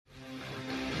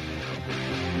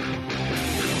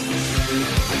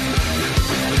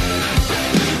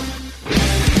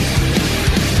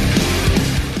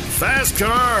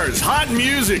cars, hot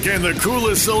music, and the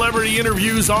coolest celebrity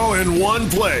interviews all in one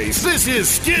place. This is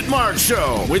Skid Mark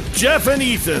Show with Jeff and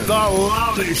Ethan, the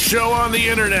loudest show on the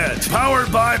internet,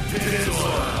 powered by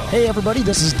Pennzoil. Hey everybody,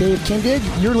 this is Dave Kindig.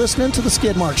 You're listening to The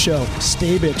Skid Mark Show.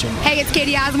 Stay bitchin'. Hey, it's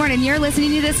Katie Osborne, and you're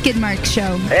listening to The Skid Mark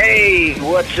Show. Hey,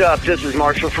 what's up? This is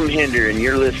Marshall from Hinder, and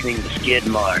you're listening to Skid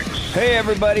Marks. Hey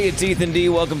everybody, it's Ethan D.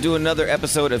 Welcome to another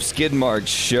episode of Skid Marks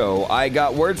Show. I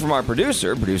got word from our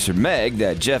producer Meg,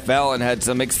 that Jeff Allen had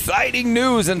some exciting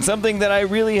news and something that I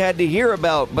really had to hear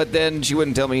about, but then she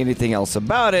wouldn't tell me anything else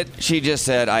about it. She just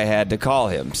said I had to call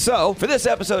him. So, for this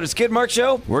episode of Skid Marks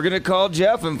Show, we're going to call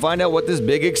Jeff and find out what this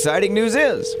big exciting news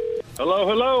is.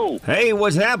 Hello. Hey,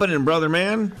 what's happening, brother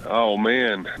man? Oh,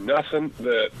 man. Nothing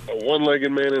that a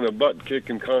one-legged man in a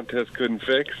butt-kicking contest couldn't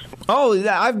fix. Oh,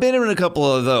 yeah, I've been in a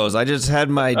couple of those. I just had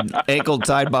my ankle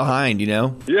tied behind, you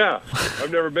know? Yeah,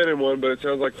 I've never been in one, but it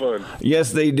sounds like fun.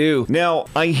 Yes, they do. Now,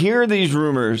 I hear these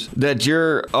rumors that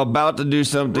you're about to do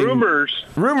something...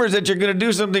 Rumors that you're going to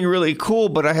do something really cool,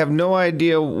 but I have no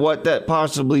idea what that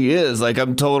possibly is. Like,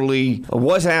 I'm totally...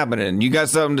 What's happening? You got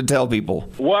something to tell people?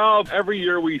 Well, every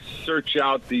year we search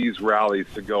out these rallies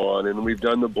to go on, and we've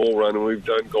done the Bull Run, and we've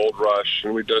done Gold Rush,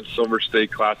 and we've done Silver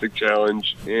State Classic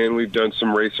Challenge, and we've done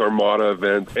some Race Armada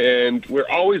events, and we're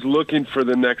always looking for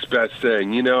the next best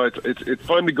thing. You know, it's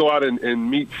fun to go out and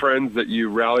meet friends that you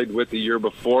rallied with the year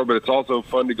before, but it's also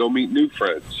fun to go meet new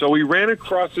friends. So we ran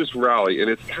across this rally, and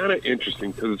it's kind of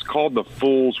interesting because it's called the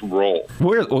Fool's Roll.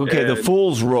 The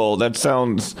Fool's Roll. That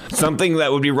sounds something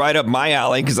that would be right up my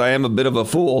alley because I am a bit of a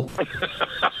fool.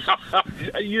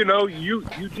 You know, you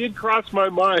did cross my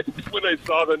mind when I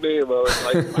saw the name. I was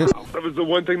like, wow. That was the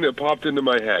one thing that popped into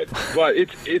my head. But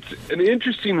it's an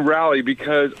interesting rally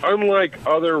because unlike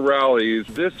other rallies,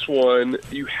 this one,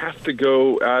 you have to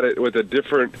go at it with a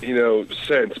different,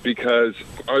 sense because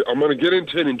I'm going to get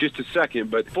into it in just a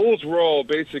second. But Fool's Roll,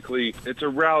 basically, it's a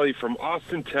rally from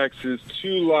Austin, Texas to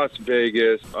Las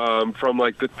Vegas from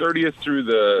like the 30th through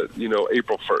the,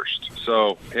 April 1st.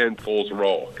 So, and Fool's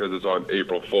Roll because it's on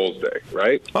April Fool's Day,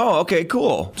 right? Oh, okay,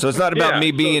 cool. So it's not about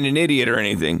me being an idiot or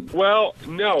anything. Well,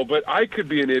 no, but I could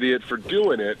be an idiot for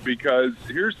doing it because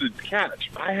here's the catch.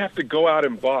 I have to go out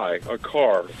and buy a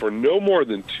car for no more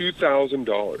than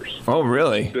 $2,000. Oh,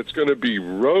 really? That's going to be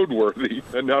roadworthy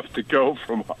enough to go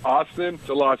from Austin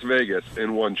to Las Vegas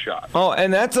in one shot. Oh,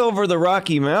 and that's over the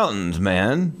Rocky Mountains,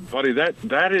 man. Buddy, that's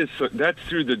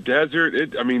through the desert.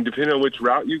 Depending on which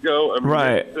route you go,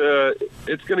 right.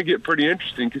 It's going to get pretty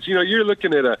interesting because, you're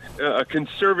looking at a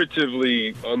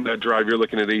conservatively on that drive, you're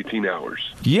looking at 18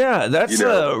 hours. Yeah, that's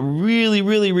a really,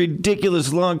 really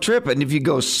ridiculous long trip. And if you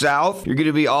go south, you're going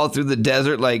to be all through the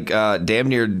desert, like damn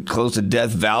near close to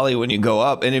Death Valley when you go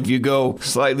up. And if you go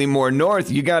slightly more north,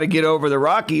 you got to get over the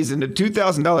Rockies. And a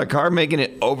 $2,000 car making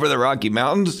it over the Rocky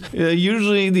Mountains,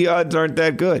 usually the odds aren't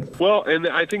that good. Well, and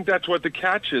I think that's what the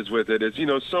catch is with it is,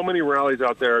 so many rallies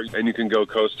out there and you can go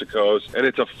coast to coast and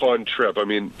it's a fun trip. I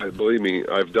mean, believe me,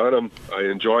 I've done them. I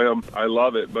enjoy them. I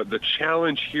love it. But the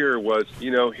challenge here was,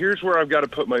 here's where I've got to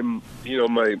put my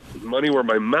money where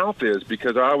my mouth is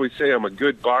because I always say I'm a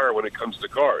good buyer when it comes to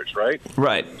cars, right?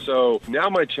 Right. So now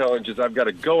my challenge is I've got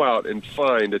to go out and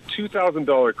find a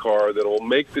 $2,000 car that will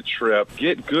make the trip,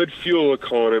 get good fuel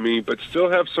economy, but still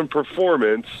have some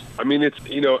performance. I mean, it's,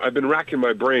 I've been racking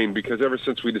my brain because ever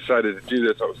since we decided to do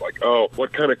this, I was like, oh,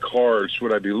 what kind of cars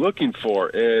would I be looking for?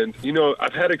 And,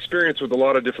 I've had experience with a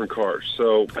lot of different cars.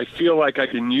 So I feel like I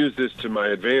can use this to my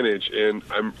advantage. And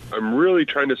I'm really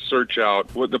trying to search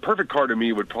out what the perfect car to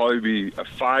me would probably be a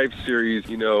 5 Series,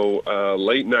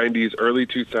 late 90s, early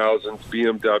 2000s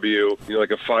BMW,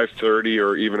 like a 530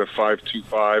 or even a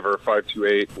 525 or a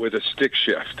 528 with a stick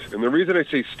shift. And the reason I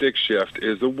say stick shift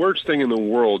is the worst thing in the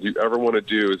world you ever want to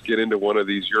do is get into one of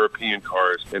these European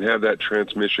cars and have that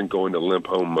transmission go into limp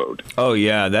home mode. Oh,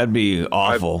 yeah, that'd be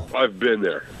awful. I've been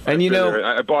there. And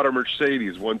I bought a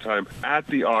Mercedes one time at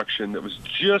the auction that was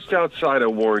just outside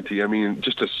of warranty. I mean,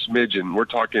 just a smidgen. We're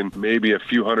talking maybe a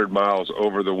few hundred miles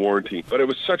over the warranty. But it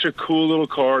was such a cool little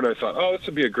car, and I thought, oh, this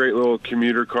would be a great little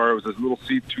commuter car. It was this little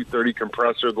C230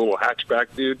 compressor, the little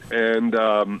hatchback dude. And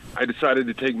I decided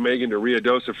to take Megan to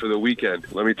Ruidoso for the weekend.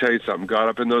 Let me tell you something. Got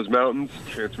up in those mountains,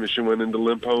 transmission went into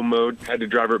limp home mode, had to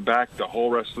drive her back the whole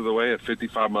rest of the way at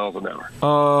 55 miles an hour.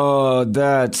 Oh,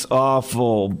 that's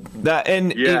awful.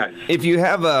 If you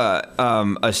have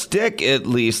a stick, at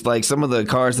least, like some of the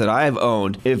cars that I've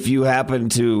owned, if you happen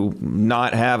to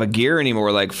not have a gear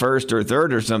anymore, like first or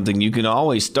third or something, you can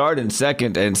always start in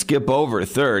second and skip over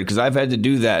third, because I've had to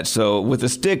do that. So with a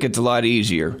stick, it's a lot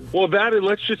easier. Well, that, and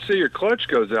let's just say your clutch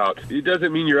goes out, it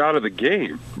doesn't mean you're out of the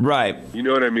game. Right. You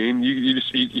know what I mean?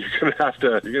 You're gonna have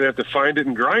to find it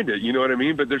and grind it. You know what I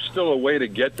mean? But there's still a way to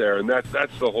get there, and that's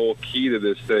the whole key to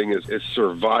this thing is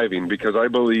surviving. Because I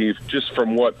believe, just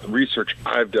from what research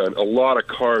I've done, a lot of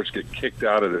cars get kicked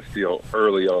out of this deal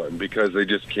early on because they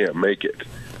just can't make it.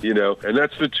 You know, and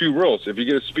that's the two rules. If you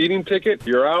get a speeding ticket,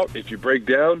 you're out. If you break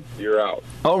down, you're out.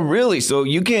 Oh, really? So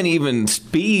you can't even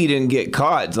speed and get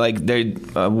caught? Like,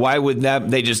 why would that?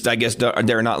 They just, I guess,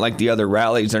 they're not like the other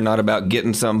rallies. They're not about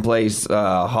getting someplace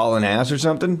hauling ass or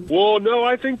something? Well, no,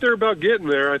 I think they're about getting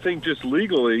there. I think just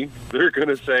legally, they're going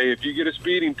to say, if you get a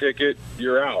speeding ticket,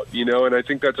 you're out. You know, and I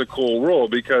think that's a cool rule,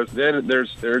 because then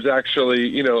there's actually,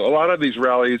 you know, a lot of these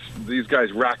rallies, these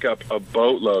guys rack up a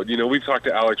boatload. You know, we've talked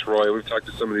to Alex Roy. We've talked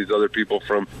to some of these other people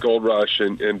from Gold Rush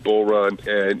and Bull Run,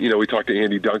 and, you know, we talked to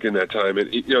Andy Duncan that time,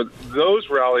 and, you know, those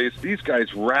rallies, these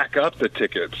guys rack up the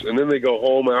tickets, and then they go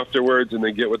home afterwards and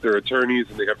they get with their attorneys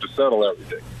and they have to settle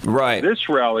everything. Right. This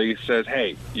rally says,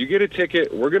 hey, you get a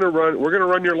ticket, we're gonna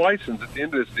run your license at the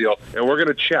end of this deal, and we're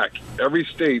gonna check every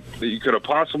state that you could have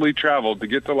possibly traveled to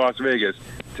get to Las Vegas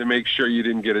to make sure you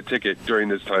didn't get a ticket during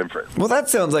this time frame. Well, that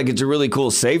sounds like it's a really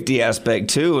cool safety aspect,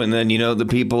 too. And then, you know, the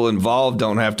people involved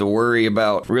don't have to worry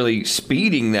about really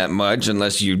speeding that much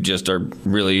unless you just are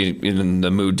really in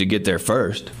the mood to get there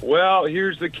first. Well,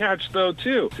 here's the catch, though,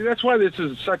 too. See, that's why this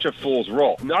is such a fool's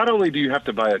roll. Not only do you have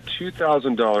to buy a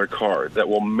 $2,000 card that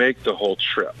will make the whole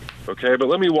trip, okay, but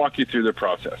let me walk you through the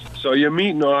process. So you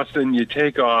meet in Austin, you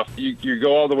take off, you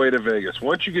go all the way to Vegas.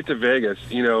 Once you get to Vegas,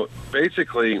 you know,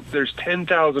 basically there's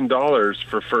 $10,000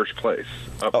 for first place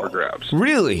up for grabs.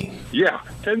 Really? Yeah,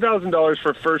 $10,000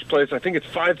 for first place. I think it's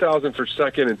 $5,000 for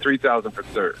second and $3,000 for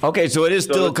third. Okay, so it is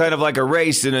still kind of like a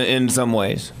race in some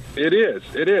ways. It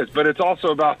is, but it's also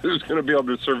about who's going to be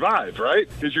able to survive, right?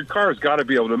 Because your car's got to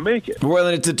be able to make it. Well,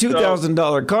 and it's a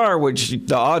 $2,000 car, which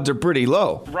the odds are pretty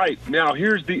low. Right. Now,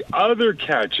 here's the other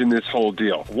catch in this whole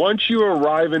deal. Once you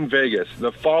arrive in Vegas,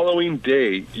 the following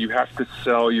day, you have to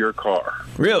sell your car.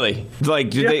 Really? Like,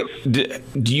 do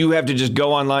you have to just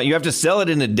go online? You have to sell it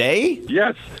in a day?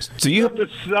 Yes. So you have to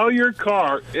sell your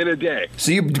car in a day.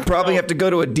 So you probably have to go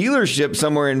to a dealership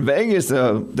somewhere in Vegas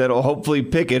that'll hopefully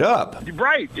pick it up.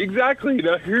 Right. Exactly.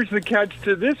 Now, here's the catch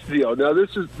to this deal. Now,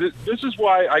 this is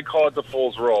why I call it the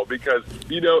fool's roll, because,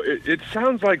 you know, it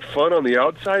sounds like fun on the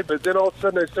outside, but then all of a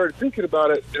sudden I started thinking about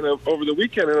it over the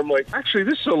weekend, and I'm like, actually,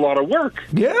 this is a lot of work.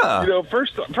 Yeah. You know,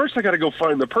 first I got to go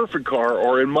find the perfect car,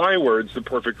 or in my words, the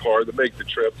perfect car to make the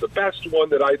trip, the best one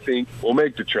that I think will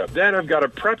make the trip. Then I've got to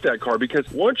prep that car, because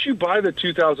once you buy the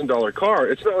 $2,000 car,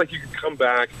 it's not like you can come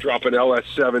back, drop an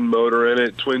LS7 motor in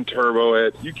it, twin turbo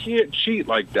it. You can't cheat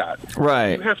like that.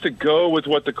 Right. You have to go with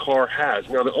what the car has.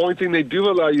 Now, the only thing they do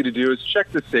allow you to do is check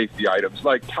the safety items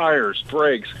like tires,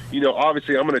 brakes. You know,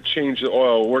 obviously, I'm going to change the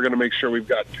oil. We're going to make sure we've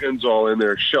got Pennzoil in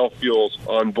there, Shell fuels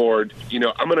on board. You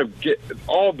know, I'm going to get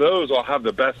all those. I'll have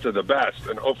the best of the best,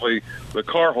 and hopefully the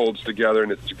car holds together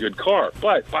and it's a good car.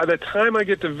 But by the time I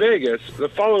get to Vegas, the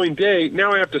following day,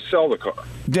 now I have to sell the car.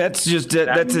 That's just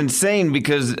that's insane,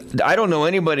 because I don't know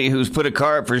anybody who's put a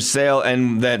car up for sale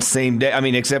and that same day. I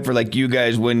mean, except for like you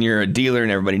guys when you're a dealer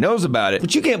and everybody knows about it.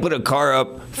 But you can't put a car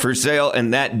up for sale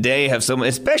and that day have someone,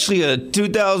 especially a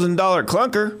 $2,000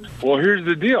 clunker. Well, here's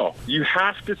the deal. You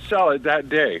have to sell it that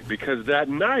day, because that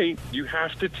night you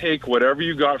have to take whatever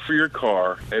you got for your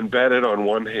car and bet it on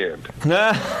one hand.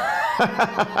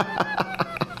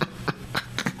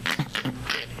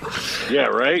 Yeah,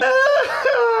 right?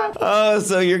 Oh,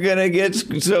 so you're going to get...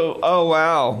 oh,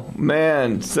 wow.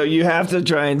 Man. So you have to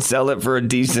try and sell it for a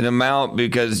decent amount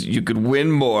because you could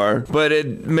win more, but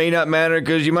it may not matter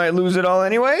because you might lose it all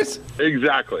anyways?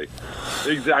 Exactly.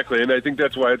 And I think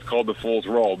that's why it's called the Fool's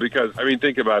Roll, because, I mean,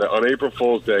 think about it. On April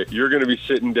Fool's Day, you're going to be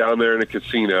sitting down there in a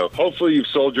casino. Hopefully you've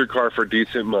sold your car for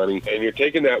decent money, and you're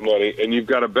taking that money, and you've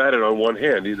got to bet it on one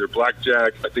hand, either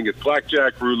blackjack, I think it's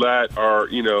blackjack, roulette, or,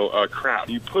 crap.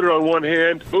 You put it on one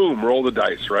hand, boom, roll the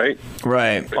dice, right?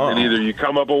 Right. And either you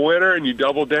come up a winner and you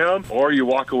double down, or you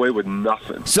walk away with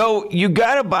nothing. So you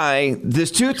got to buy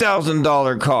this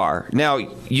 $2,000 car. Now,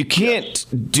 you can't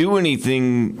do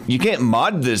anything, you can't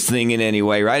mod this thing in any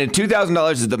way, right? And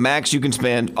 $2,000 is the max you can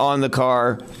spend on the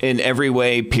car in every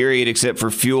way, period, except for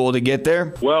fuel to get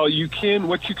there? Well, what you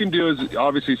can do is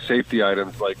obviously safety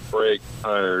items like brake,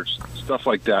 tires, stuff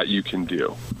like that you can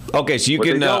do. Okay, so you what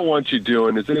can. They don't want you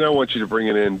doing is they don't want you to bring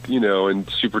it in, and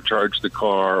supercharge the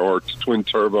car or twin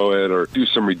turbo it or do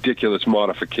some ridiculous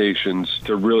modifications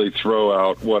to really throw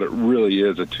out what it really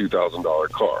is a $2,000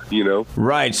 car.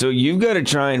 Right. So you've got to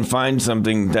try and find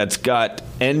something that's got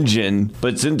engine,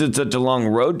 but since it's such a long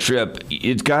road trip,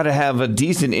 it's got to have a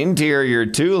decent interior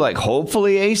too. Like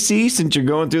hopefully AC since you're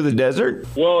going through the desert.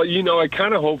 Well, I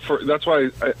kind of hope for. That's why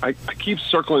I keep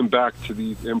circling back to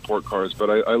these import cars. But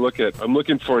I'm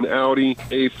looking for an Audi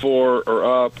A4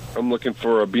 or up. I'm looking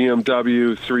for a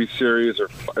BMW 3 Series or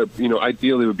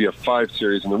ideally it would be a 5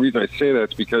 Series. And the reason I say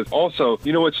that is because also,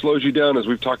 what slows you down, as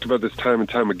we've talked about this time and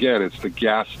time again, it's the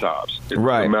gas stops. It's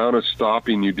right. The amount of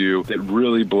stopping you do that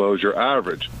really blows your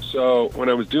average. So when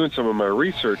I was doing some of my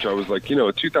research, I was like,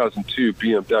 a 2002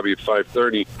 BMW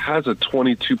 530 has a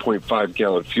 22.5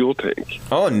 gallon fuel tank.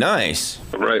 Oh, nice.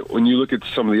 Right. When you look at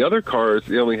some of the other cars,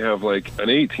 they only have like an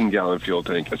 18-gallon fuel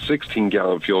tank, a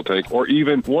 16-gallon fuel tank, or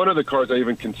even one of the cars I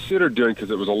even considered doing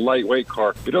because it was a lightweight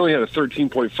car. It only had a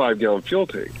 13.5-gallon fuel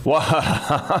tank.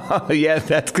 Wow. Yeah,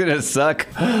 that's going to suck.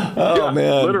 Oh, yeah,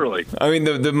 man. Literally. I mean,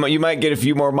 you might get a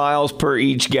few more miles per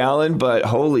each gallon, but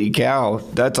holy cow,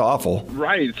 that's awful.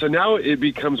 Right. So now it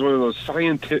becomes one of those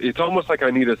scientific. It's almost like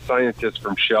I need a scientist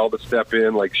from Shell to step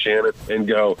in, like Shannon, and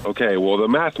go, okay, well, the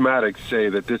mathematics say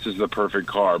that this is the perfect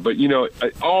car. But,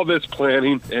 all this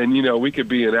planning, and, we could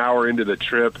be an hour into the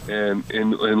trip and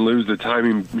lose the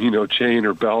timing, chain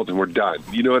or belt, and we're done.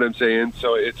 You know what I'm saying?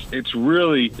 So it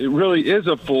really is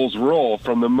a fool's roll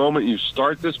from the moment you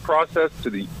start this process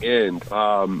to the end.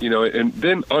 And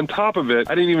then on top of it,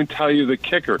 I didn't even tell you the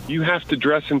kicker. You have to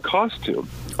dress in costume.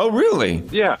 Oh, really?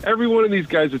 Yeah. Every one of these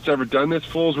guys that's ever done this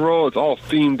Fool's Roll, it's all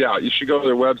themed out. You should go to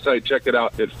their website, check it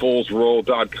out at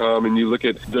foolsroll.com, and you look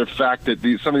at the fact that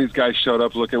some of these guys showed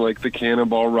up looking like the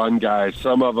Cannonball Run guys.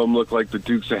 Some of them look like the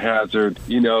Dukes of Hazzard.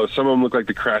 Some of them look like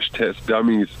the Crash Test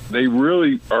Dummies. They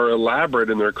really are elaborate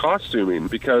in their costuming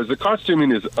because the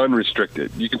costuming is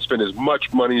unrestricted. You can spend as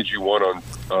much money as you want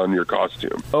on your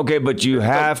costume. Okay, but you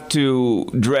have to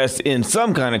dress in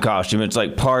some kind of costume. It's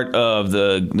like part of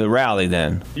the rally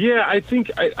then. Yeah,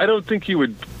 I don't think you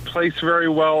would place very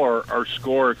well or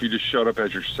score if you just showed up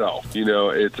as yourself.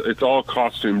 It's all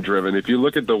costume driven. If you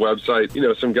look at the website,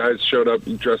 some guys showed up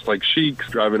dressed like sheiks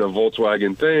driving a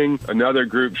Volkswagen thing. Another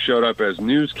group showed up as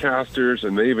newscasters,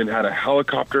 and they even had a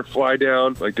helicopter fly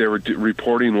down, like they were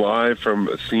reporting live from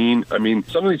a scene. I mean,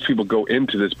 some of these people go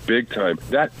into this big time.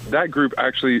 That group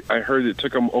actually, I heard it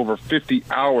took them over 50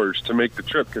 hours to make the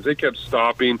trip because they kept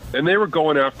stopping, and they were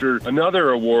going after another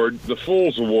award, the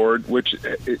Fool's Award, which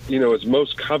is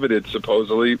most coveted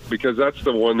supposedly because that's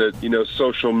the one that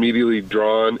social medially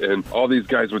drawn, and all these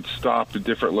guys would stop at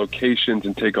different locations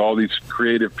and take all these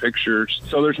creative pictures.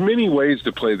 So there's many ways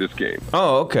to play this game.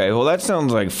 Oh, okay. Well, that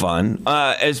sounds like fun.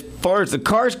 As far as the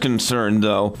car's concerned,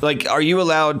 though, like, are you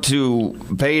allowed to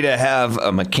pay to have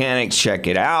a mechanic check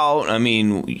it out? I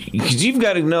mean, because you've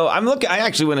got to know. I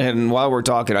actually went ahead and while we're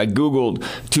talking, I Googled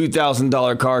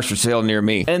 $2,000 cars for sale near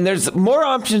me, and there's more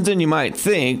options than you might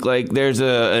think. Like, there's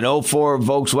an 04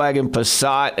 Volkswagen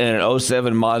Passat and an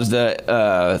 07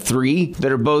 Mazda 3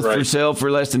 that are both for sale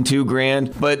for less than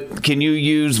 $2,000. But can you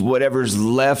use whatever's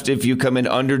left if you come in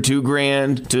under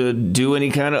 $2,000 to do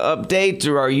any kind of updates,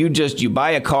 or are you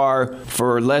buy a car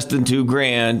for less than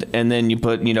 $2,000 and then you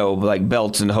put like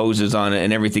belts and hoses on it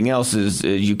and everything else is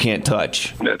you can't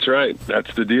touch? That's right.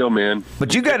 That's the deal, man.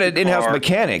 But you got an in-house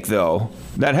mechanic though.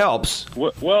 That helps.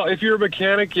 Well, if you're a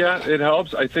mechanic, yeah, it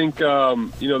helps. I think,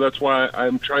 that's why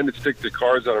I'm trying to stick to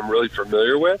cars that I'm really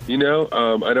familiar with. I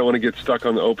don't want to get stuck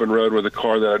on the open road with a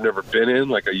car that I've never been in,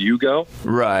 like a Yugo.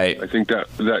 Right. I think that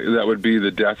would be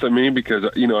the death of me because,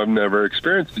 I've never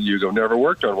experienced a Yugo, never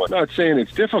worked on one. Not saying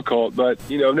it's difficult, but,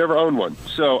 I've never owned one.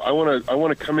 So I want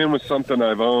to come in with something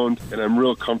I've owned and I'm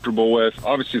real comfortable with.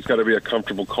 Obviously, it's got to be a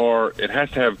comfortable car. It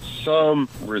has to have some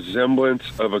resemblance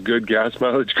of a good gas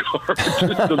mileage car.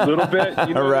 Just a little bit,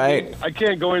 right? I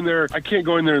can't go in there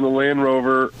in the Land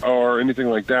Rover or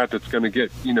anything like that that's going to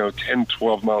get 10,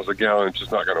 12 miles a gallon. It's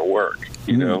just not going to work.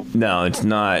 No, it's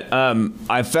not.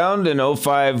 I found an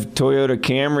 05 Toyota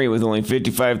Camry with only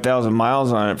 55,000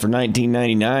 miles on it for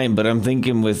 $19.99, but I'm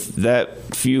thinking with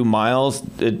that few miles,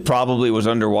 it probably was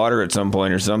underwater at some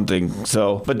point or something.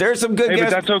 So, but there's some good gas. But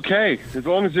that's okay as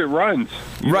long as it runs.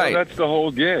 Right. That's the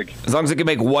whole gig. As long as it can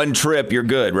make one trip, you're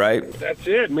good, right? That's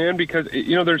it, man, because,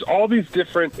 there's all these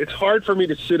different, it's hard for me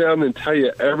to sit down and tell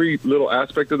you every little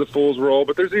aspect of the Fool's Roll,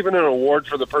 but there's even an award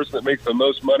for the person that makes the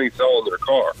most money selling their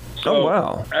car. Oh,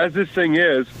 wow. As this thing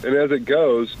is, and as it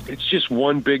goes, it's just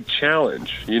one big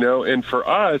challenge, And for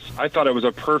us, I thought it was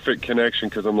a perfect connection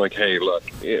because I'm like, hey, look,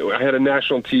 I had a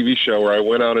national TV show where I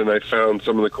went out and I found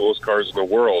some of the coolest cars in the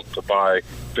world to buy,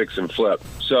 fix, and flip.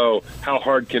 So how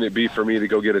hard can it be for me to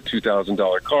go get a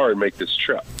 $2,000 car and make this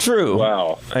trip? True.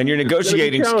 Wow. And your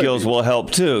negotiating skills will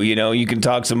help too. You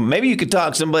can maybe you could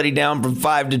talk somebody down from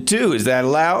 5 to 2. Is that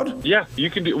allowed? Yeah, you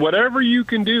can do whatever you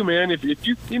can do, man. If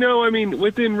you,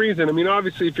 within reason.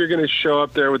 Obviously, if you're going to show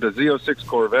up there with a Z06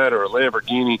 Corvette or a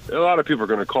Lamborghini, a lot of people are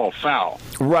going to call foul.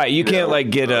 Right. You can't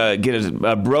get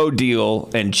a bro deal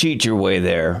and cheat your way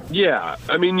there. Yeah.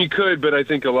 You could, but I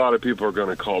think a lot of people are going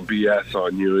to call BS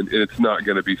on you, and it's not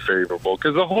going to be favorable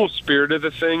because the whole spirit of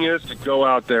the thing is to go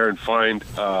out there and find,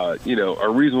 a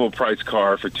reasonable price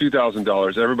car for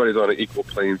 $2,000. Everybody's on an equal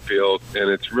playing field, and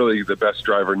it's really the best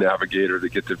driver navigator to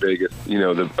get to Vegas,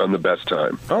 on the best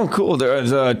time. Oh, cool.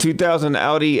 There's a 2000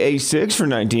 Audi A6 for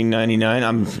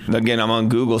 $19.99. I'm on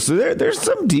Google, so there's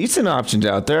some decent options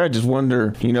out there. I just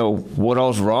wonder, what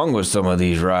all's wrong with some of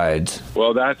these rides.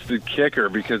 Well, that's the kicker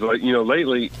because,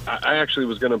 lately I actually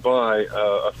was going to buy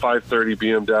a 530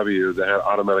 BMW that had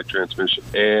automatic transmission.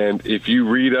 And if you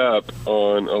read up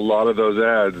on a lot of those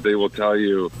ads, they will tell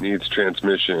you needs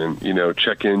transmission,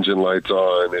 check engine lights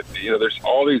on. There's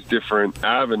all these different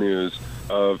avenues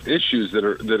of issues that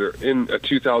are in a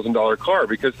 $2,000 car.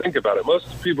 Because think about it,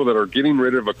 most people that are getting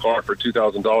rid of a car for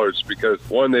 $2,000 because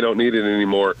one, they don't need it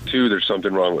anymore. Two, there's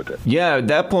something wrong with it. Yeah, at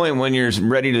that point when you're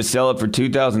ready to sell it for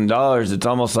 $2,000, it's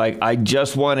almost like I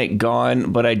just want it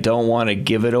gone, but I don't want to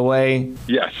give it away.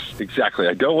 Yes, exactly.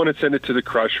 I don't want to send it to the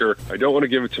crusher. I don't want to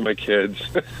give it to my kids.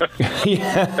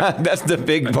 Yeah, that's the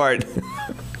big part.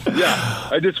 Yeah,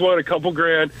 I just want a couple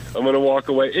grand. I'm going to walk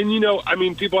away. And,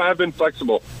 people have been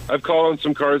flexible. I've called on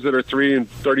some cars that are $3,000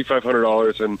 and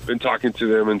 $3,500 and been talking to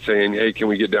them and saying, hey, can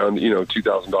we get down,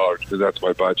 $2,000 because that's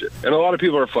my budget. And a lot of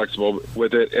people are flexible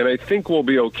with it, and I think we'll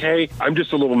be okay. I'm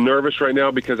just a little nervous right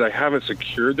now because I haven't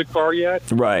secured the car yet.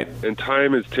 Right. And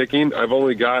time is ticking. I've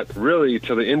only got really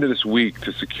till the end of this week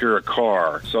to secure a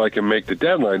car so I can make the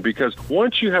deadline because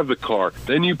once you have the car,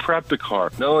 then you prep the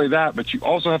car. Not only that, but you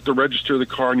also have to register the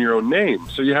car in your own name.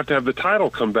 So you have to have the title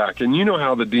come back. And you know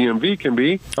how the DMV can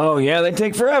be. Oh, yeah, they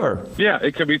take forever. Yeah,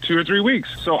 it could be 2 or 3 weeks.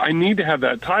 So I need to have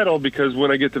that title because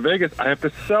when I get to Vegas, I have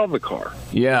to sell the car.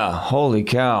 Yeah, holy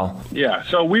cow. Yeah,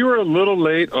 so we were a little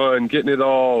late on getting it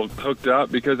all hooked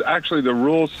up because actually the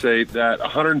rules say that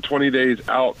 120 days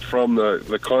out from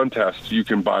the contest, you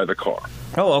can buy the car.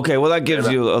 Oh, okay. Well, that gives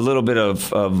you a little bit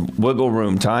of wiggle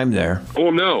room time there. Oh,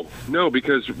 no,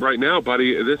 because right now,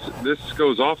 buddy, this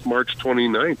goes off March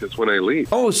 29th. Is when I leave.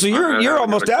 Oh, so you're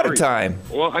almost out of time.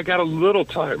 Well, I got a little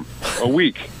time, a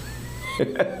week.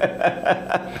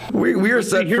 we are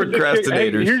such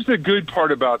procrastinators. Here's the good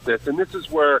part about this, and this is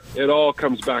where it all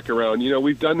comes back around.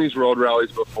 We've done these road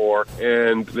rallies before,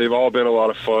 and they've all been a lot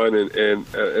of fun, and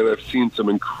I've seen some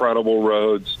incredible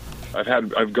roads.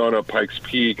 I've gone up Pikes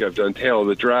Peak. I've done Tail of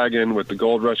the Dragon with the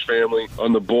Gold Rush family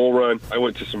on the Bull Run. I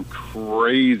went to some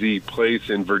crazy place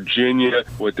in Virginia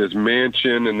with this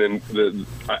mansion, and then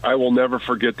I will never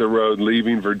forget the road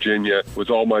leaving Virginia with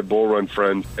all my Bull Run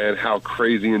friends and how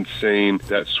crazy insane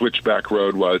that switchback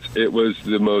road was. It was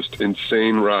the most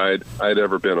insane ride I'd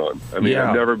ever been on. I've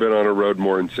never been on a road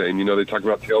more insane. They talk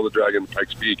about Tail of the Dragon,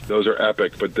 Pikes Peak. Those are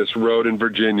epic, but this road in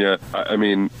Virginia,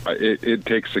 it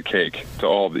takes the cake to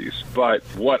all these. But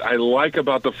what I like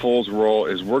about the Fool's Roll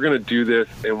is we're going to do this,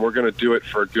 and we're going to do it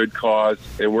for a good cause,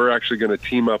 and we're actually going to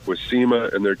team up with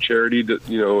SEMA and their charity,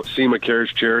 SEMA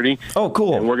Cares charity. Oh,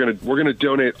 cool. And we're going to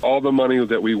donate all the money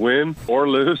that we win or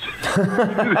lose to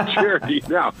the charity.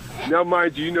 Now,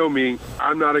 mind you, me,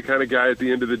 I'm not a kind of guy at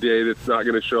the end of the day that's not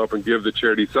going to show up and give the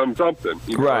charity something.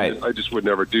 Right. I just would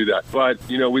never do that. But,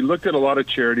 we looked at a lot of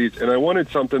charities, and I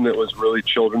wanted something that was really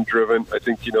children-driven. I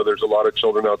think, there's a lot of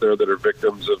children out there that are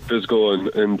victims of physical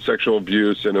and sexual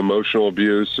abuse and emotional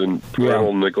abuse and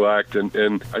parental neglect.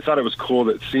 And I thought it was cool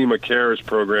that SEMA Cares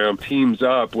program teams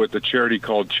up with a charity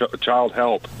called Child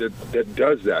Help that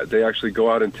does that. They actually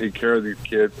go out and take care of these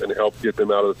kids and help get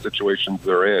them out of the situations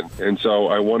they're in. And so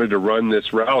I wanted to run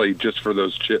this rally just for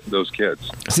those kids.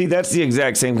 See, that's the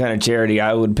exact same kind of charity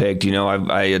I would pick.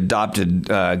 I adopted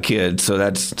kids, so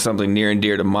that's something near and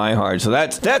dear to my heart. So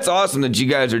that's awesome that you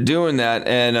guys are doing that,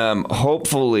 and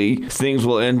hopefully things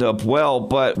will end up up well,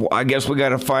 but I guess we got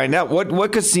to find out.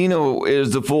 What casino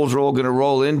is the Fool's Roll going to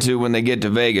roll into when they get to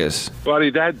Vegas? Buddy,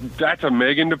 that's a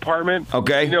Megan department.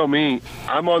 Okay. You know me,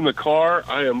 I'm on the car.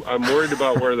 I'm worried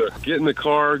about where the getting the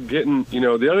car,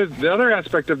 the other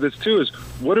aspect of this too is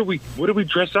what do we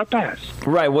dress up as?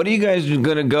 Right. What are you guys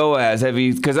going to go as? Have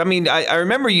you? Because I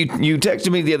remember you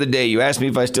texted me the other day. You asked me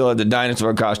if I still had the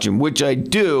dinosaur costume, which I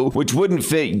do, which wouldn't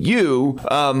fit you,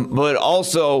 but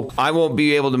also I won't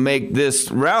be able to make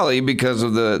this rally because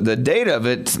of the date of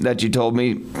it that you told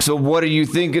me. So what are you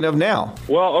thinking of now?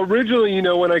 Well, originally,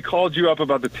 when I called you up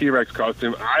about the T-Rex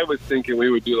costume, I was thinking we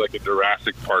would do like a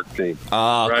Jurassic Park theme.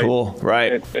 Ah, right? Cool.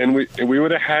 Right. And we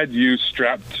would have had you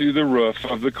strapped to the roof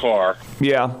of the car.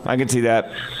 Yeah, I can see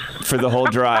that for the whole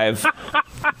drive.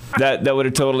 That would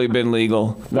have totally been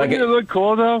legal. Wouldn't it look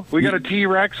cool though? We got a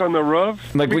T-Rex on the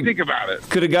roof. Like we think about it.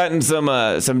 Could have gotten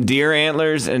some deer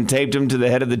antlers and taped them to the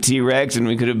head of the T-Rex, and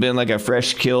we could have been like a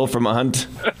fresh kill from a hunt.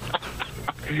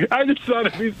 I just thought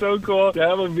it'd be so cool to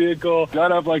have a vehicle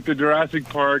done up like the Jurassic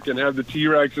Park and have the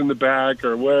T-Rex in the back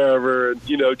or wherever. And,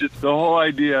 just the whole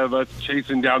idea of us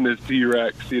chasing down this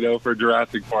T-Rex, for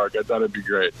Jurassic Park. I thought it'd be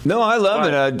great. No, I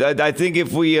love it. I think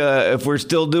if we're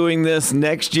still doing this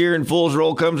next year and Fool's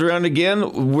Roll comes around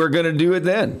again, we're going to do it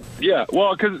then. Yeah,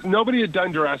 well, because nobody had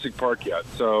done Jurassic Park yet.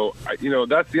 So,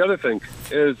 that's the other thing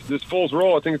is this Fool's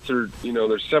Roll, I think it's their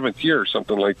 7th year or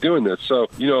something like doing this. So,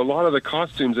 a lot of the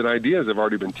costumes and ideas have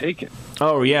already been taken.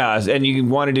 Oh, yeah. And you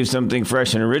want to do something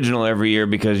fresh and original every year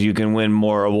because you can win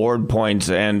more award points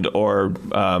and or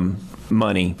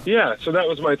money. Yeah, so that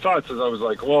was my thoughts as I was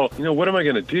like, well, what am I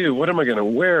going to do? What am I going to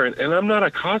wear? And I'm not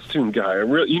a costume guy.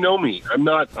 You know me. I'm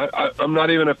not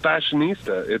even a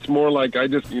fashionista. It's more like I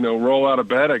just, roll out of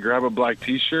bed, I grab a black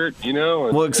T-shirt,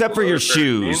 Well, except for your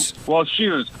shoes. Well,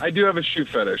 shoes. I do have a shoe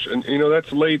fetish. And,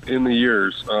 that's late in the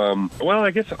years. Well,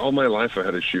 I guess all my life I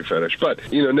had a shoe fetish. But,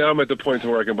 now I'm at the point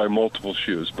where I can buy multiple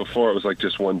shoes. Before it was like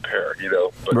just one pair,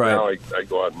 But right. Now I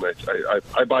go out and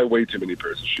I buy way too many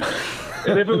pairs of shoes.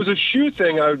 And if it was a shoe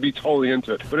thing, I would be totally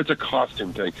into it. But it's a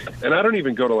costume thing. And I don't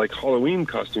even go to like Halloween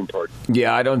costume parties.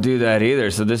 Yeah, I don't do that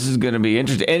either. So this is going to be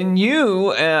interesting. And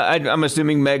you, I'm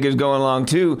assuming Meg is going along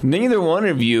too. Neither one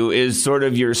of you is sort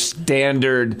of your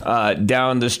standard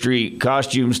down the street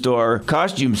costume store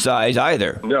costume size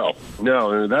either. No.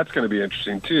 And that's going to be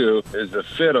interesting too, is the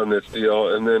fit on this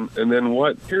deal. And then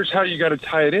what? Here's how you got to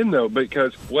tie it in though,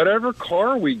 because whatever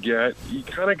car we get, you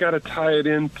kind of got to tie it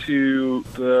into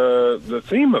the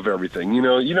theme of everything. You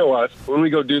know us. When we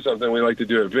go do something, we like to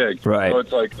do it big. Right. So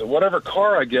it's like whatever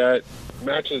car I get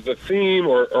matches the theme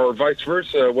or vice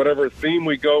versa, whatever theme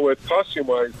we go with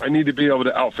costume-wise, I need to be able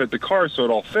to outfit the car so it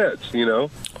all fits,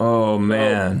 Oh,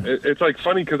 man. It's like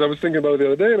funny because I was thinking about it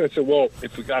the other day and I said, well,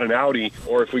 if we got an Audi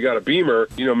or if we got a Beamer,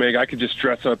 Meg, I could just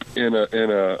dress up in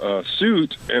a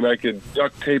suit and I could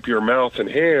duct tape your mouth and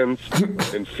hands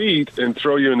and feet and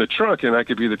throw you in the trunk and I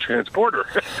could be the transporter.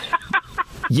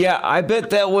 Yeah, I bet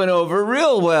that went over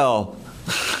real well.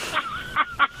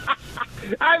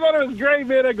 I thought it was great,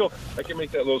 man. I can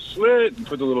make that little slit and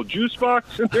put the little juice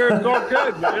box in there. It's all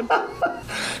good, man.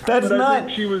 That's but not. I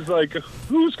think she was like,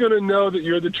 "Who's going to know that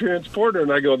you're the transporter?"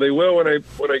 And I go, "They will when I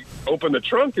open the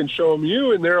trunk and show them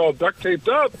you, and they're all duct taped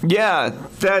up." Yeah,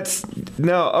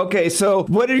 okay. So,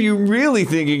 what are you really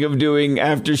thinking of doing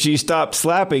after she stopped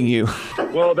slapping you?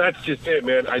 Well, that's just it,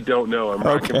 man. I don't know. I'm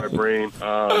racking my brain.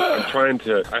 I'm trying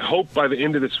to. I hope by the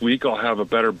end of this week I'll have a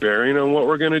better bearing on what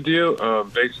we're going to do,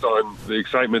 based on the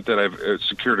excitement that I've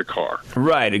secured a car.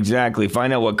 Right, exactly.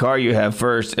 Find out what car you have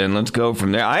first, and let's go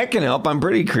from there. I can help. I'm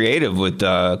pretty creative with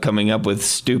coming up with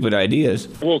stupid ideas.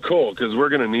 Well, cool, because we're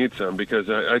going to need some, because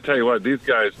I tell you what, these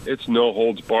guys, it's no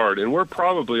holds barred, and we're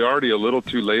probably already a little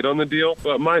too late on the deal,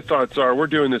 but my thoughts are we're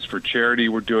doing this for charity.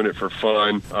 We're doing it for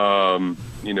fun.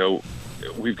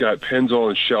 We've got Pennzoil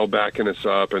and Shell backing us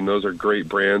up, and those are great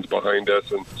brands behind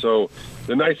us, and so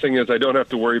the nice thing is I don't have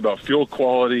to worry about fuel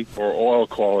quality or oil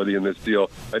quality in this deal.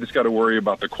 I just got to worry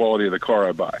about the quality of the car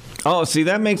I buy. Oh, see,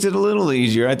 that makes it a little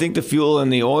easier. I think the fuel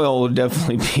and the oil will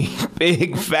definitely be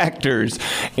big factors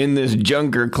in this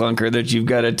junker clunker that you've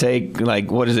got to take,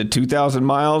 2,000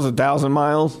 miles, 1,000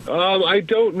 miles? I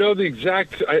don't know the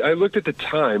exact. I looked at the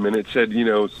time, and it said,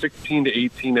 16 to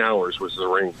 18 hours was the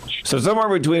range. So somewhere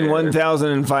between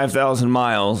 1,000 and 5,000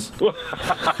 miles.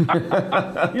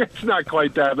 It's not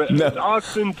quite that, but no. It's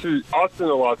Austin to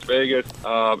Las Vegas,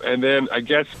 and then I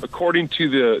guess according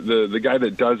to the guy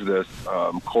that does this,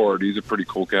 Corey, Ford. He's a pretty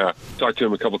cool guy. Talked to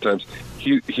him a couple times.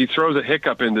 He throws a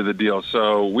hiccup into the deal,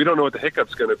 so we don't know what the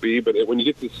hiccup's going to be, but when you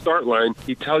get to the start line,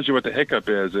 he tells you what the hiccup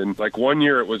is. And like one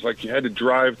year it was like you had to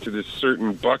drive to this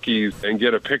certain Buc-ee's and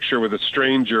get a picture with a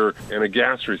stranger and a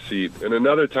gas receipt. And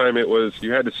another time it was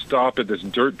you had to stop at this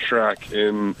dirt track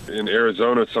in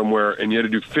Arizona somewhere, and you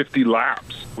had to do 50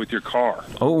 laps with your car.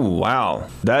 Oh, wow.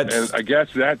 And I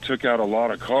guess that took out a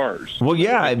lot of cars. Well,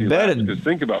 yeah, I bet. Because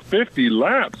think about 50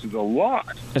 laps is a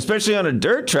lot. Especially on a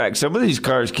dirt track. Some of these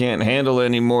cars can't handle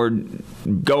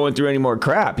going through any more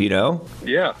crap, you know?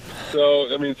 Yeah.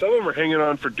 So, I mean, some of them are hanging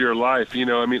on for dear life, you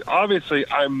know? I mean, obviously,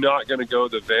 I'm not going to go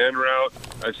the van route.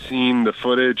 I've seen the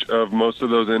footage of most of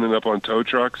those ending up on tow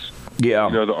trucks. Yeah.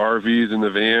 You know, the RVs and the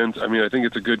vans. I mean, I think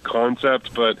it's a good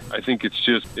concept, but I think it's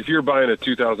just, if you're buying a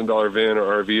 $2,000 van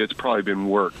or RV, it's probably been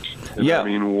worked. Yeah. I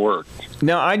mean, worked.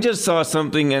 Now, I just saw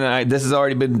something, and this has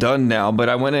already been done now, but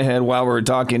I went ahead while we were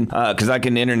talking, because I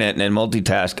can internet and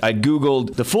multitask. I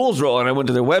Googled the Fool's Roll, and I went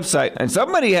to their website, and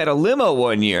somebody had a limo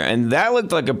one year, and that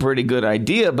looked like a pretty good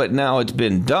idea, but now it's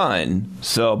been done.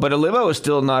 So, but a limo is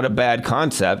still not a bad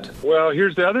concept. Well,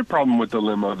 here's the other problem with the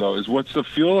limo, though, is what's the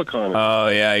fuel economy? Oh,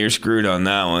 yeah, you're screwed on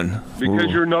that one. Because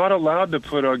Ooh. You're not allowed to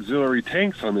put auxiliary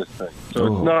tanks on this thing. So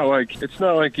Ooh. it's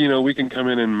not like, you know, we can come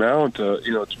in and mount a,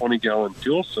 20-gallon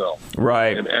fuel cell.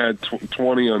 Right. And add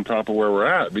 20 on top of where we're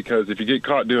at, because if you get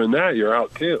caught doing that, you're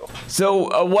out too. So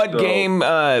game,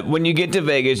 when you get to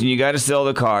Vegas and you got to sell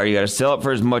the car, you got to sell it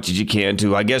for as much as you can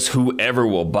to, I guess, whoever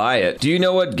will buy it. Do you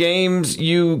know what games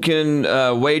you can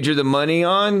wager the money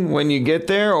on when you get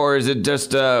there, or is it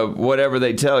just whatever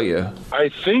they tell you? I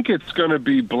think it's going to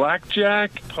be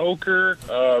blackjack, poker,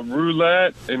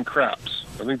 roulette, and craps.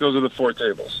 I think those are the 4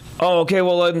 tables. Oh, okay.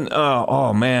 Well, then,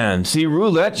 oh man. See,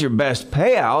 roulette's your best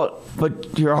payout,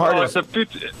 but your hardest. It's a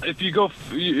 50, if you go,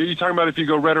 are you talking about if you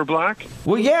go red or black?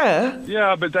 Well, yeah.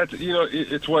 Yeah, but that's,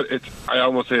 I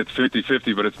almost say it's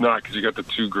 50-50, but it's not, because you got the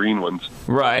 2 green ones.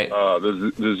 Right.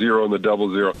 The 0 and the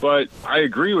 00. But I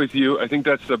agree with you. I think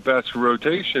that's the best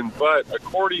rotation. But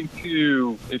according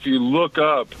to, if you look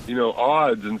up,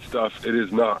 odds and stuff, it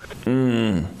is not.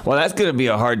 Well, that's going to be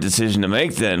a hard decision to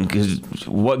make then, because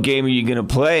what game are you going to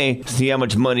play, see how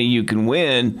much money you can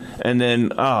win, and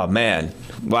then, oh, man.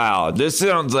 Wow, this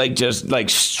sounds like just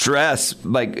like stress.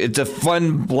 Like it's a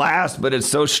fun blast, but it's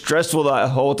so stressful the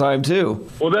whole time too.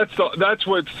 Well, that's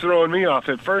what's throwing me off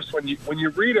at first. When you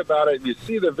read about it and you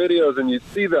see the videos and you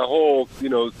see the whole,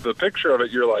 the picture of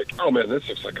it, you're like, oh man, this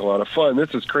looks like a lot of fun.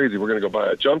 This is crazy. We're gonna go buy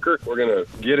a junker. We're gonna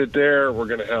get it there. We're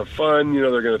gonna have fun.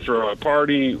 They're gonna throw a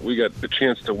party. We got the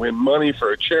chance to win money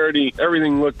for a charity.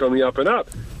 Everything looked on the up and up.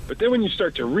 But then when you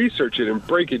start to research it and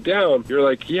break it down, you're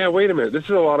like, yeah, wait a minute, this is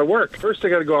a lot of work. First, I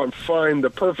got to go out and find the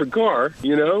perfect car,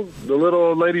 the little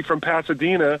old lady from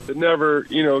Pasadena that never,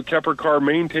 kept her car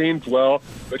maintained well,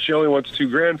 but she only wants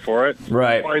 $2,000 for it.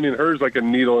 Right. Finding hers like a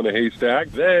needle in a haystack.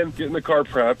 Then getting the car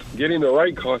prepped, getting the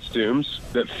right costumes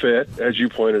that fit, as you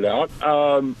pointed out,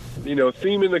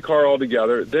 theming the car all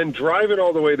together, then driving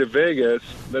all the way to Vegas.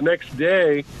 The next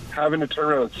day, having to turn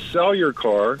around and sell your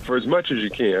car for as much as you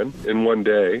can in one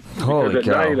day. Holy because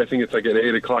at cow. night, I think it's like at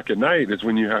 8 o'clock at night is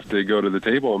when you have to go to the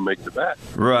table and make the bet.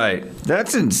 Right.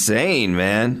 That's insane,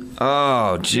 man.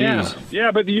 Oh, jeez.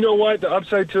 Yeah, but you know what? The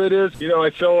upside to it is,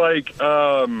 I feel like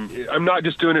I'm not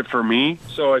just doing it for me.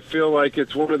 So I feel like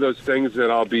it's one of those things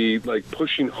that I'll be like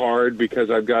pushing hard because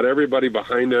I've got everybody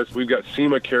behind us. We've got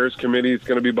SEMA Cares Committee is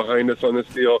going to be behind us on this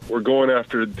deal. We're going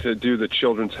after to do the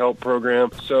Children's Help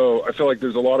Program. So I feel like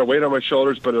there's a lot of weight on my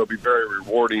shoulders, but it'll be very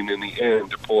rewarding in the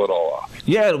end to pull it all off.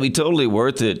 Yeah, it'll be totally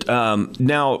worth it.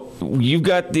 Now you've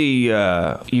got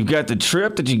the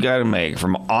trip that you got to make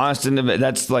from Austin to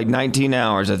that's like 19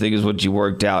 hours, I think, is what you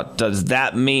worked out. Does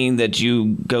that mean that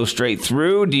you go straight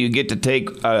through? Do you get to take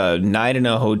a night in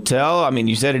a hotel? I mean,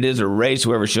 you said it is a race.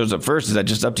 Whoever shows up first, is that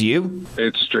just up to you?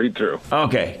 It's straight through.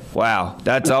 Okay. Wow,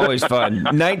 that's always fun.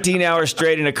 19 hours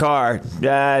straight in a car.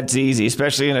 That's easy,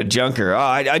 especially in a junker.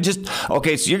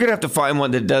 Okay, so you're gonna have to find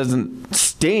one that doesn't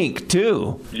stink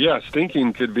too. Yeah,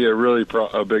 stinking could be a really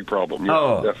a big problem.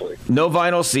 Yeah, definitely. No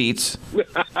vinyl seats.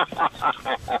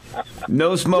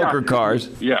 No smoker cars.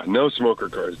 Yeah, no smoker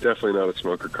cars. Definitely not a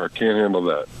smoker car. Can't handle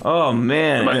that. Oh,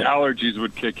 man. My allergies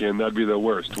would kick in. That'd be the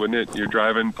worst, wouldn't it? You're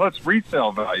driving. Plus,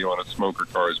 resale value on a smoker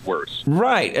car is worse.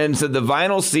 Right. And so the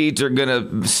vinyl seats are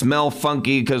going to smell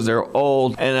funky because they're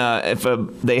old. And if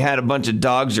they had a bunch of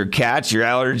dogs or cats, your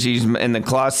allergies in the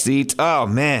cloth seats. Oh,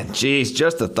 man. Geez,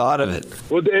 just the thought of it.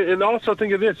 Well, and also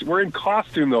think of this. We're in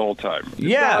costume the whole time. It's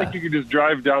not like you can just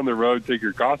drive down the road, take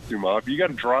your costume off. You got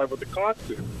to drive with the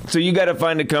costume. So you got to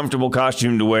find a comfortable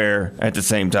costume to wear at the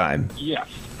same time. Yes.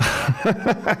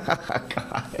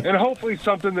 And hopefully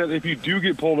something that if you do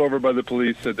get pulled over by the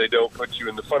police, that they don't put you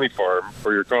in the funny farm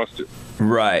for your costume.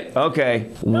 Right.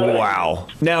 Okay. Wow.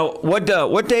 Now, what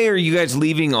day are you guys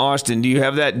leaving Austin? Do you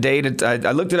have that date?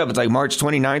 I looked it up. It's like March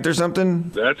 29th or something?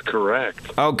 That's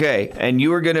correct. Okay. And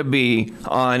you are going to be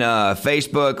on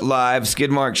Facebook Live,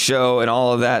 Skidmark Show, and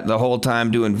all of that the whole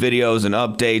time doing videos and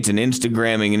updates and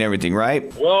Instagramming and everything,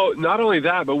 right? Well, not only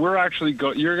that, but we're actually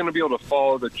you're going to be able to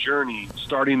follow the journey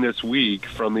starting this week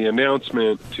from the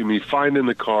announcement to me finding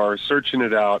the car, searching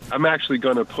it out. I'm actually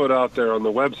going to put out there on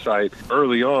the website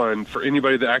early on for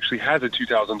anybody that actually has a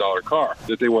 $2,000 car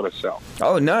that they want to sell.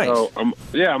 Oh, nice. So, I'm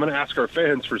going to ask our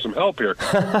fans for some help here.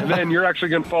 And then you're actually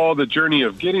going to follow the journey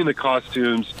of getting the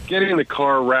costumes, getting the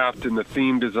car wrapped in the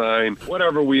theme design,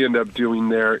 whatever we end up doing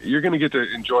there. You're going to get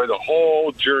to enjoy the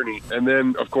whole journey. And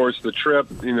then, of course, the trip,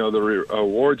 the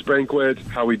awards banquet,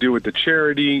 how we do with the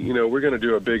charity. We're going to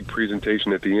do a big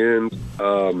presentation at the end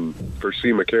for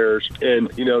SEMA Cares. And,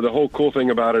 the whole cool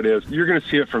thing about it is you're going to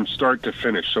see it from start to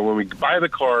finish. So when we buy the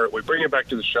car, we bring it back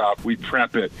to the shop, we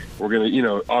prep it. We're going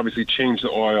to, obviously change the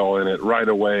oil in it right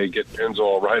away, get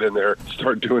Pennzoil right in there,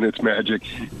 start doing its magic,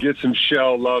 get some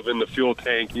Shell love in the fuel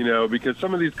tank, because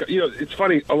some of these, it's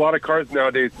funny, a lot of cars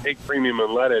nowadays take premium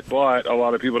unleaded, but a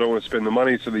lot of people don't want to spend the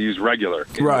money, so they use regular.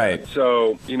 Right.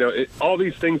 So, all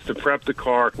these things to prep the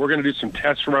car. We're going to do some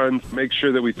test runs, make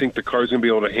sure that we think the car's going to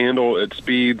be able to handle its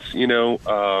speeds,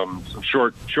 some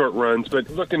short runs, but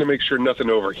looking to make sure nothing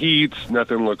overheats,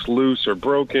 nothing looks loose or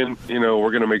broken.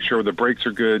 We're going to make sure the brakes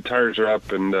are good, tires are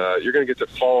up, and you're going to get to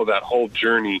follow that whole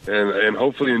journey and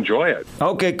hopefully enjoy it.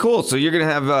 Okay, cool. So you're going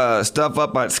to have stuff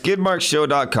up on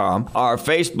skidmarkshow.com, our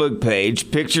Facebook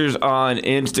page, pictures on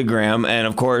Instagram, and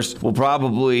of course, we'll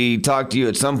probably talk to you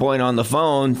at some point on the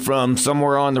phone from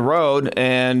somewhere on the road,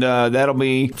 and that'll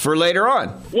be for later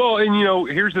on. Well, and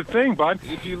here's the thing, bud.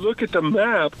 If you look at the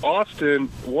map, Austin,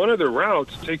 one of the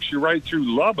routes takes you right through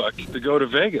Lubbock to go to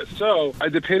Vegas. So,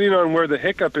 depending on where the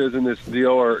hiccup is in this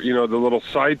deal, or the little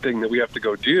side thing that we have to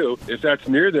go do, if that's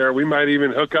near there, we might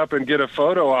even hook up and get a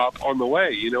photo op on the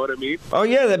way. You know what I mean? Oh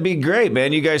yeah, that'd be great,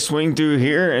 man. You guys swing through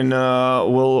here, and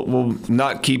we'll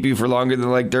not keep you for longer than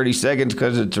like 30 seconds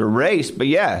because it's a race. But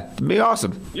yeah, it'd be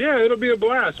awesome. Yeah, it'll be a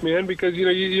blast, man. Because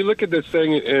you look at this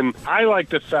thing, and I like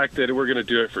the fact that we're going to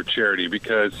do it for charity,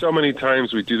 because so many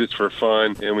times we do this for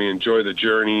fun and we enjoy the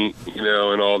journey,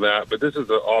 and all that. But this is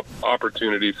an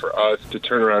opportunity for us to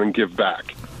turn around and give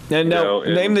back. And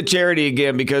name the charity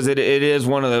again, because it is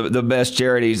one of the best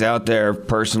charities out there,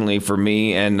 personally, for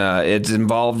me, and it's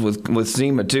involved with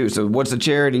SEMA, too. So what's the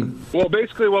charity? Well,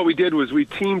 basically what we did was we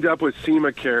teamed up with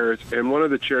SEMA Cares, and one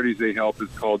of the charities they help is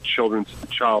called Children's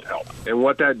Child Help. And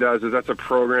what that does is that's a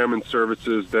program and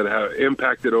services that have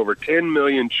impacted over 10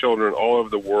 million children all over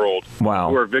the world. Wow.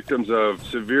 Who are victims of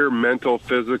severe mental,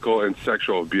 physical, and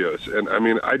sexual abuse. And,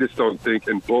 I just don't think,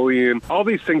 and bullying, all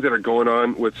these things that are going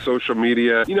on with social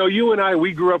media, you and I,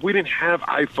 we grew up, we didn't have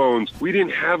iPhones. We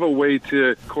didn't have a way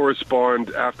to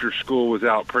correspond after school was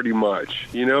out, pretty much.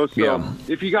 So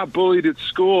if you got bullied at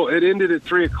school, it ended at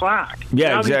 3 o'clock. Yeah,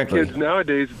 now exactly. These kids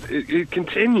nowadays, it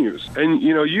continues. And,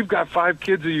 you've got 5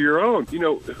 kids of your own.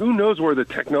 Who knows where the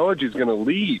technology is going to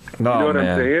lead? You know what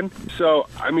I'm saying? So,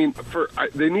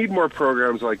 they need more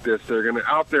programs like this. They're going to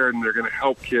out there and they're going to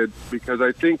help kids, because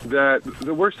I think that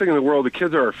the worst thing in the world, the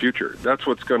kids are our future. That's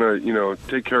what's going to,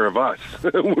 take care of us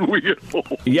when we get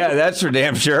old. Yeah, that's for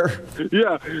damn sure.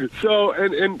 Yeah. So,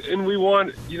 and we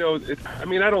want, I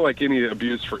don't like any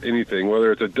abuse for anything,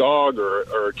 whether it's a dog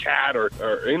or a cat or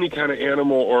any kind of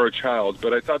animal or a child.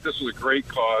 But I thought this was a great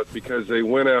cause, because they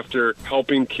went after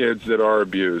helping kids that are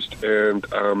abused. And,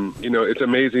 it's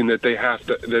amazing that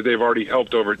that they've already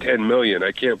helped over 10 million.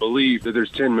 I can't believe that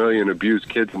there's 10 million abused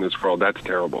kids in this world. That's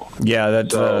terrible. Yeah,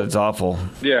 that's awful.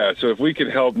 Yeah. So if we can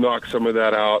help knock some of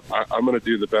that out, I'm going to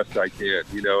do the best I can,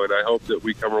 and I hope that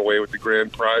we come away with the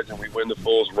grand prize and we win the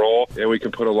Fool's Roll, and we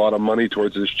can put a lot of money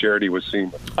towards this charity with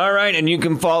SEMA. All right, and you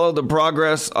can follow the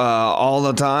progress all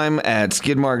the time at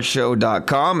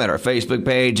skidmarkshow.com, at our Facebook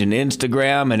page and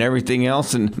Instagram and everything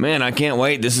else. And man, I can't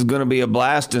wait. This is going to be a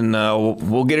blast, and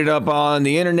we'll get it up on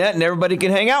the internet and everybody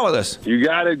can hang out with us. You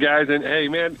got it, guys. And hey,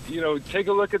 man, take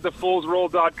a look at the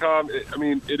foolsroll.com.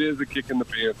 It is a kick in the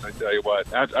pants, I tell you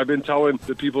what. I've been telling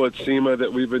the people at SEMA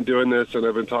that we've been doing this, and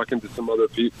I've been talking to some other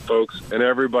other folks, and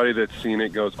everybody that's seen it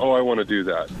goes, oh, I want to do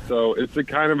that. So it's the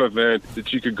kind of event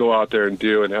that you could go out there and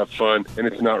do and have fun, and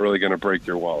it's not really going to break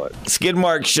your wallet.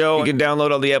 Skidmark Show. You can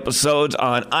download all the episodes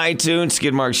on iTunes,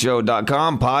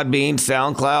 skidmarkshow.com, Podbean,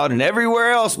 SoundCloud, and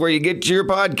everywhere else where you get your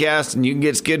podcast, and you can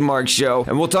get Skidmark Show.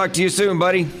 And we'll talk to you soon,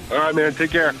 buddy. All right, man.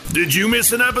 Take care. Did you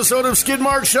miss an episode of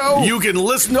Skidmark Show? You can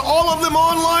listen to all of them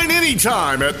online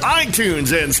anytime at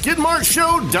iTunes and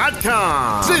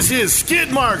skidmarkshow.com. This is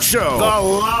Skidmark Show, the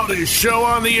loudest show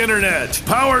on the internet,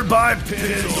 powered by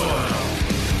Pit Oil.